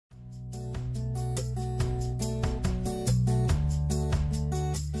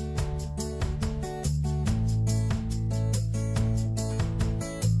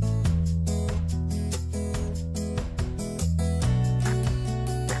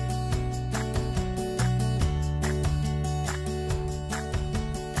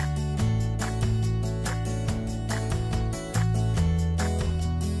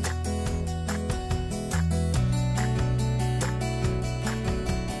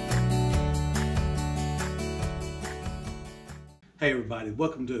Hey everybody,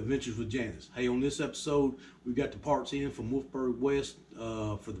 welcome to Adventures with Janis. Hey, on this episode, we've got the parts in from Wolfsburg West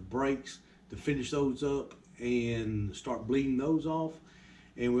for the brakes to finish those up and start bleeding those off.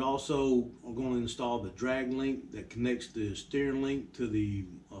 And we also are going to install the Draglink that connects the steering link to the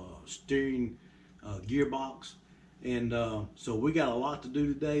steering gearbox. And so we got a lot to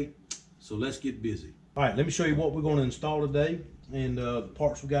do today, so let's get busy. All right, let me show you what we're going to install today and the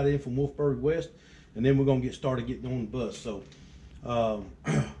parts we got in from Wolfsburg West, and then we're going to get started getting on the bus. So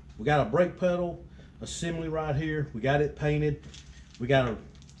we got a brake pedal assembly right here. We got it painted. We got to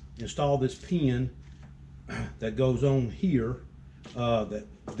install this pin that goes on here that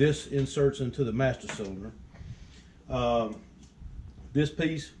this inserts into the master cylinder. This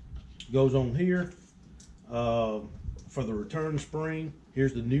piece goes on here for the return spring.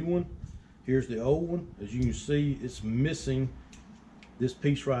 Here's the new one. Here's the old one. As you can see, it's missing this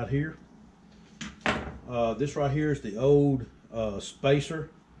piece right here. This right here is the old spacer.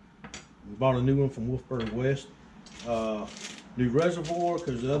 We bought a new one from Wolfsburg West. New reservoir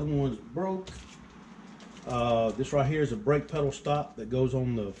because the other one's broke. This right here is a brake pedal stop that goes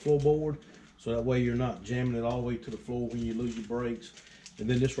on the floorboard, so that way you're not jamming it all the way to the floor when you lose your brakes. And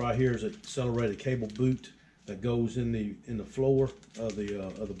then this right here is an accelerated cable boot that goes in the floor of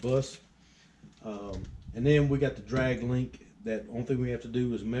the bus. And then we got the Draglink. That only thing we have to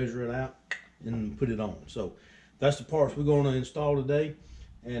do is measure it out and put it on. So that's the parts we're going to install today,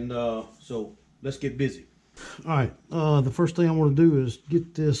 and so let's get busy. All right, the first thing I want to do is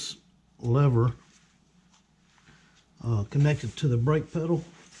get this lever connected to the brake pedal.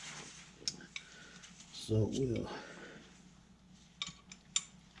 So we'll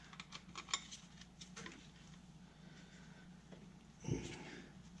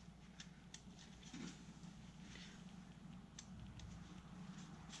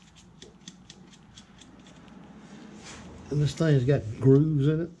and this thing's got grooves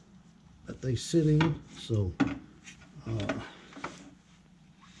in it that they sit in, so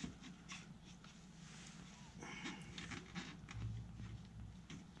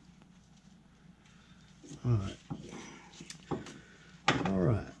all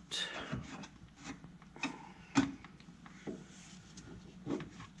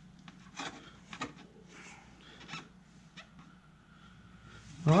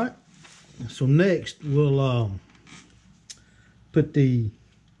right. So next we'll put the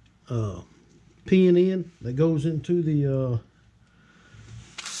pin in that goes into the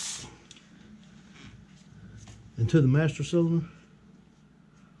master cylinder.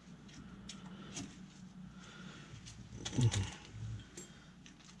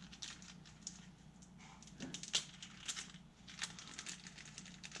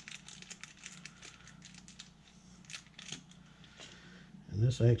 And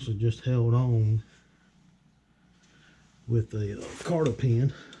this actually just held on with a Carter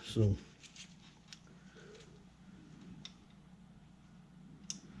pin, so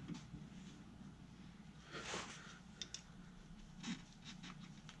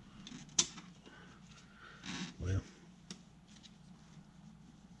well,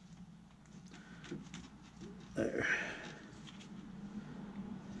 there.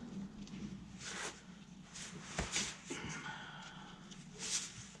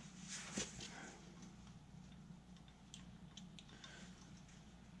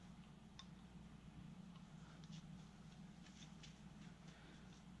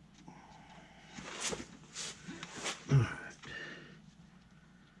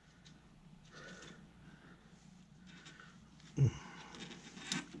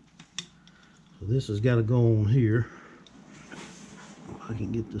 So this has got to go on here. If I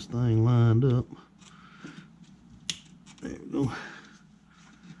can get this thing lined up. There we go.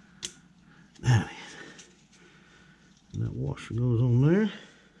 Now, and that washer goes on there.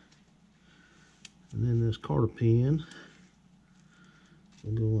 And then this Carter pin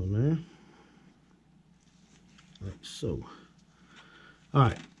will go in there. Like so.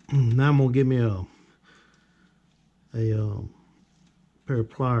 Alright, now I'm going to give me a pair of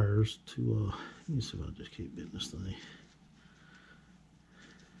pliers to, let me see if I just keep bending this thing.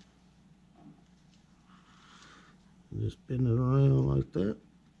 Just bend it around like that.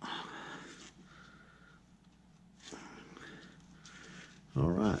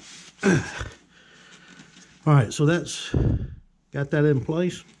 Alright. Alright, so that's got that in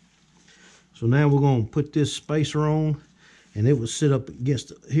place. So now we're going to put this spacer on, and it will sit up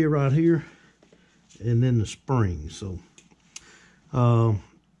against here, right here, and then the spring. So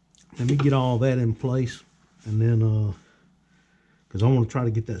let me get all that in place, and then because I want to try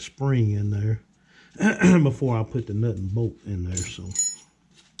to get that spring in there before I put the nut and bolt in there. So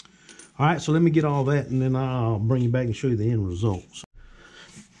All right, so let me get all that, and then I'll bring you back and show you the end results.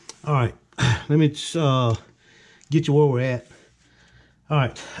 All right, let me just, get you where we're at. All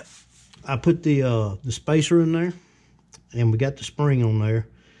right, I put the spacer in there, and we got the spring on there.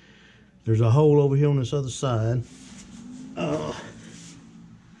 There's a hole over here on this other side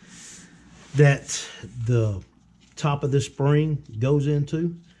that the top of this spring goes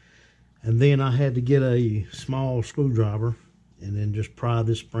into, and then I had to get a small screwdriver and then just pry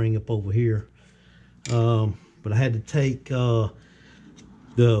this spring up over here. But I had to take the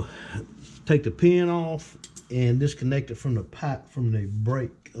pin off and disconnect it from the pipe from the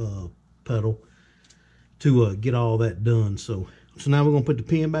brake pedal to get all that done. So now we're gonna put the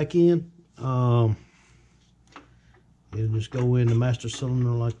pin back in. It'll just go in the master cylinder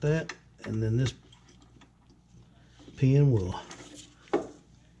like that, and then this pin will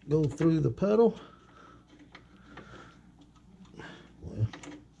go through the pedal. Well,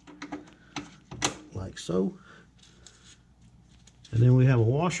 like so. And then we have a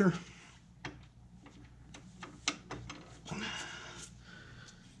washer.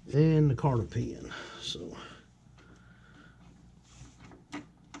 And the Carter pin. So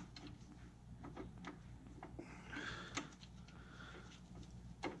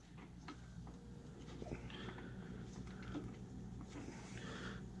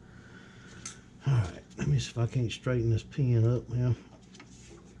all right, let me see if I can't straighten this pin up now.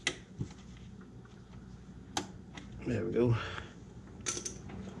 There we go.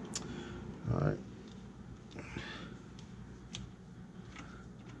 All right.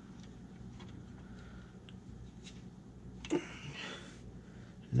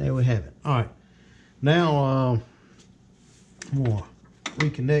 And there we have it. All right. Now I'm gonna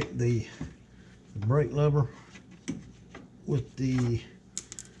reconnect the brake lever with the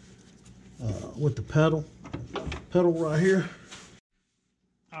pedal right here.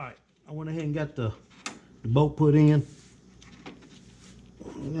 All right. I went ahead and got the bolt put in.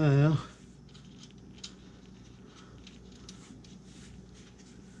 Now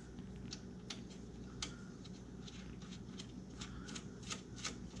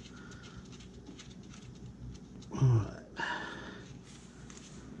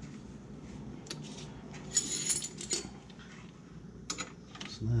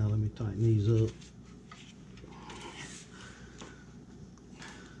now let me tighten these up.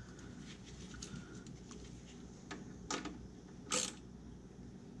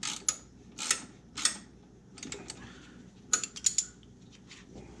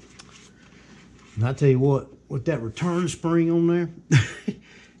 And I tell you what, with that return spring on there,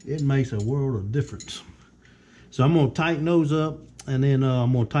 it makes a world of difference. So I'm gonna tighten those up, and then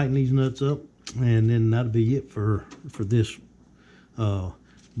I'm gonna tighten these nuts up, and then that'll be it for this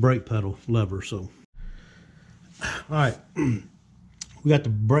brake pedal lever. So all right, we got the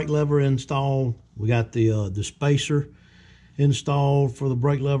brake lever installed, we got the spacer installed for the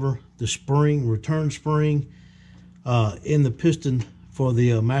brake lever, the spring, return spring in the piston for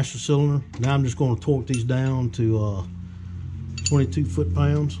the master cylinder. Now I'm just going to torque these down to 22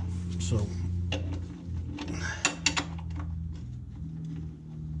 foot-pounds. So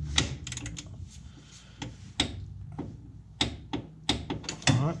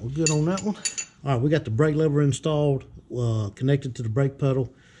all right, we're good on that one. All right, we got the brake lever installed, connected to the brake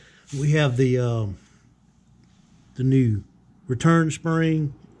pedal. We have the new return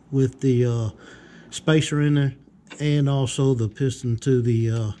spring with the spacer in there, and also the piston to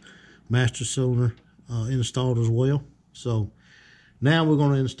the master cylinder installed as well. So now we're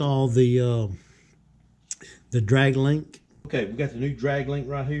going to install the Draglink. Okay, we got the new Draglink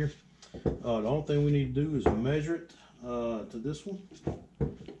right here. The only thing we need to do is measure it to this one,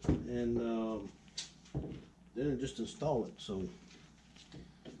 and then just install it. So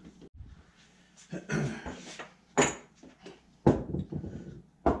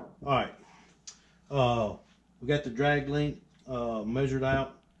all right, we got the Draglink measured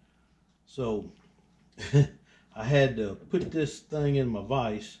out. So I had to put this thing in my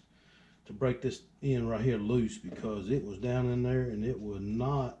vise to break this end right here loose, because it was down in there and it would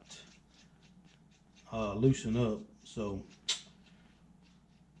not loosen up. So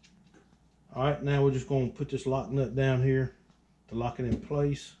all right, now we're just going to put this lock nut down here to lock it in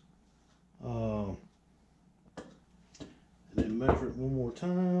place, and then measure it one more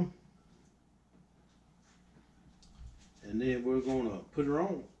time, and then we're going to put her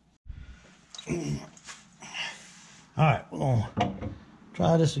on. All right, we're going to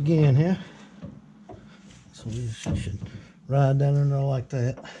try this again here. So she should ride down in there like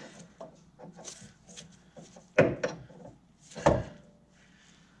that.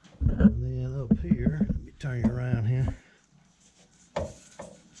 And then up here, let me turn you around here.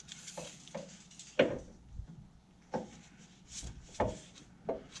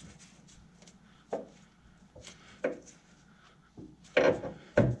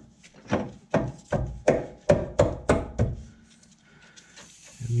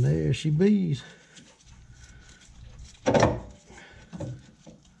 And there she bees. Let's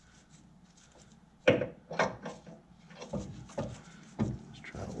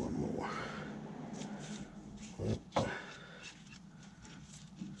try one more.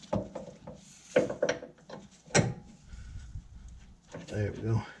 There we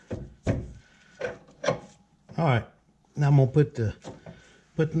go. All right, now I'm gonna put the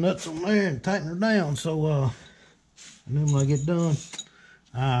nuts on there and tighten her down. So, and then when I get done,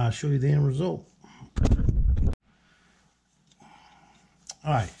 I'll show you the end result.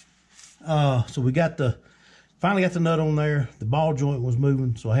 All right, so we finally got the nut on there. The ball joint was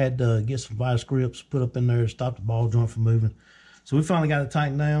moving, so I had to get some vice grips put up in there to stop the ball joint from moving. So we finally got it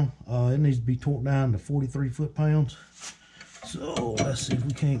tightened down. It needs to be torqued down to 43 foot-pounds. So let's see if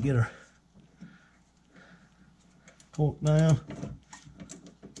we can't get her torqued down.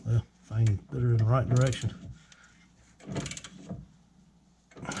 Well, if I can put her in the right direction.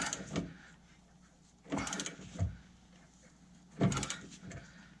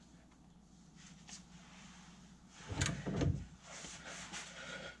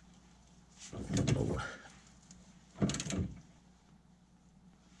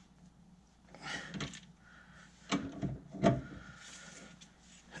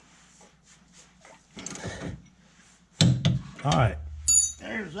 All right,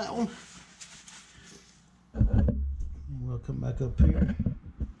 there's that one. And we'll come back up here.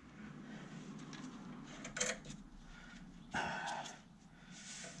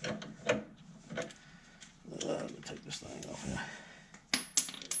 Let me take this thing off here.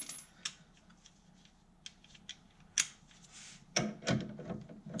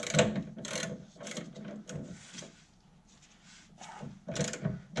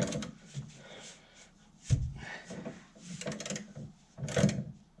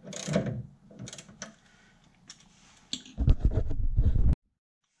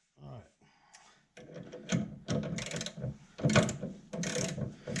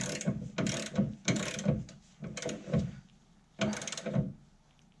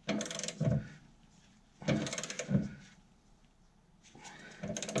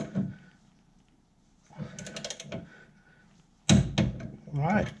 All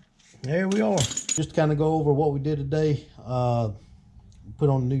right, there we are. Just to kind of go over what we did today. Put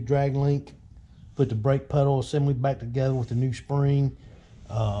on the new Draglink, put the brake pedal assembly back together with the new spring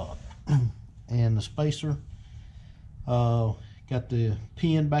and the spacer. Got the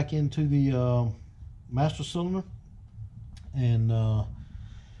pin back into the master cylinder, and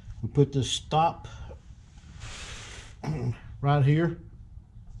we put the stop right here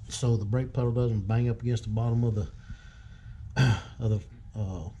so the brake pedal doesn't bang up against the bottom of the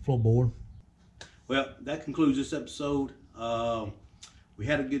floorboard. Well, that concludes this episode. We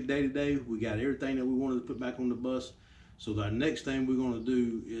had a good day today. We got everything that we wanted to put back on the bus. So the next thing we're going to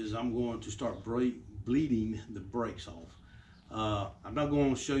do is I'm going to start bleeding the brakes off. I'm not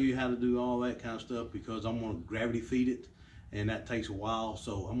going to show you how to do all that kind of stuff because I'm going to gravity feed it, and that takes a while.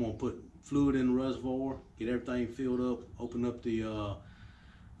 So I'm going to put fluid in the reservoir, get everything filled up, open up the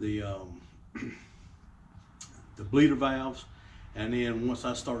bleeder valves, and then once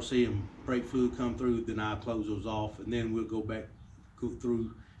I start seeing brake fluid come through, then I'll close those off, and then we'll go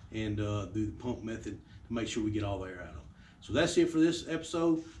through and do the pump method to make sure we get all the air out of them. So that's it for this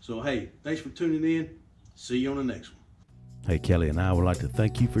episode. So hey, thanks for tuning in. See you on the next one. Hey, Kelly and I would like to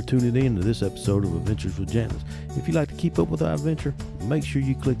thank you for tuning in to this episode of Adventures with Janis. If you'd like to keep up with our adventure, make sure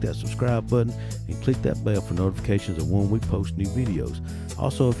you click that subscribe button and click that bell for notifications of when we post new videos.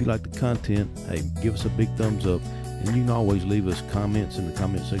 Also, if you like the content, hey, give us a big thumbs up, and you can always leave us comments in the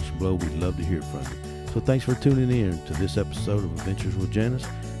comment section below. We'd love to hear from you. So thanks for tuning in to this episode of Adventures with Janis.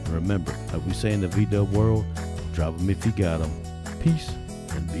 And remember, like we say in the V-Dub world, drive them if you got them. Peace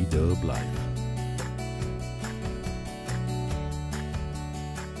and V-Dub life.